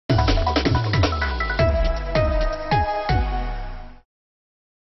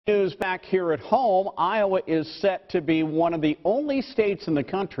News back here at home. Iowa is set to be one of the only states in the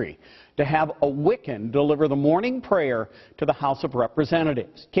country to have a Wiccan deliver the morning prayer to the House of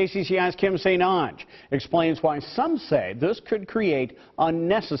Representatives. KCCI's Kim St. Ange explains why some say this could create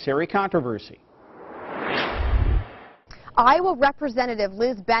unnecessary controversy. Iowa Representative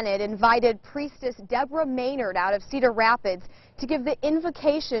Liz Bennett invited priestess Deborah Maynard out of Cedar Rapids to give the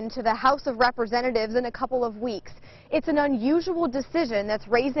invocation to the House of Representatives in a couple of weeks. It's an unusual decision that's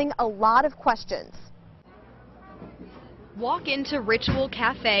raising a lot of questions. Walk into Ritual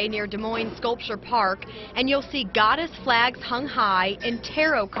Cafe near Des Moines Sculpture Park and you'll see goddess flags hung high and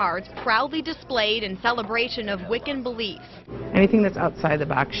tarot cards proudly displayed in celebration of Wiccan beliefs. Anything that's outside the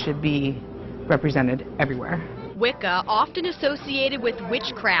box should be represented everywhere. Wicca, often associated with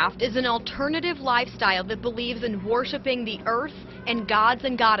witchcraft, is an alternative lifestyle that believes in worshiping the earth and gods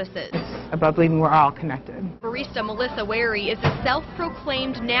and goddesses. It's about believing we're all connected. Barista Melissa Wary is a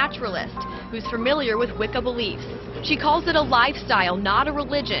self-proclaimed naturalist who's familiar with Wicca beliefs. She calls it a lifestyle, not a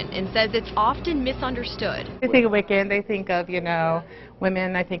religion, and says it's often misunderstood. They think of Wiccan, they think of,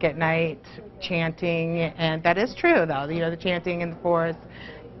 women, I think, at night chanting, and that is true, though. The chanting in the forest,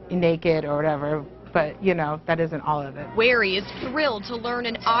 naked or whatever. But, that isn't all of it. Wary is thrilled to learn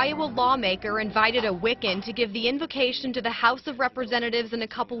an Iowa lawmaker invited a Wiccan to give the invocation to the House of Representatives in a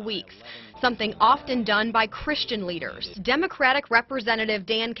couple weeks, something often done by Christian leaders. Democratic Representative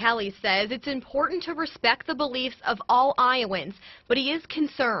Dan Kelly says it's important to respect the beliefs of all Iowans, but he is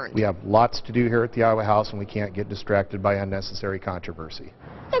concerned. We have lots to do here at the Iowa House, and we can't get distracted by unnecessary controversy.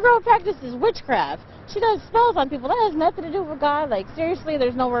 The girl practices witchcraft. She does spells on people. That has nothing to do with God. Like, seriously,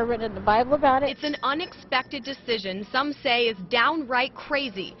 there's nowhere written in the Bible about it. It's an unexpected decision some say is downright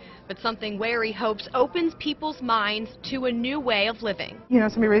crazy, but something Wary hopes opens people's minds to a new way of living.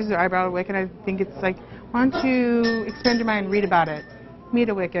 Somebody raises their eyebrow at Wiccan, I think it's like, why don't you expand your mind, read about it. Meet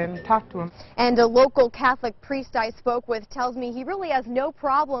a Wiccan, talk to him. And a local Catholic priest I spoke with tells me he really has no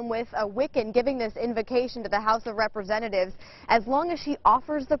problem with a Wiccan giving this invocation to the House of Representatives as long as she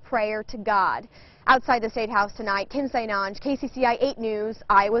offers the prayer to God. Outside the State House tonight, Kim St. Ange, KCCI 8 News,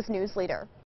 Iowa's news leader.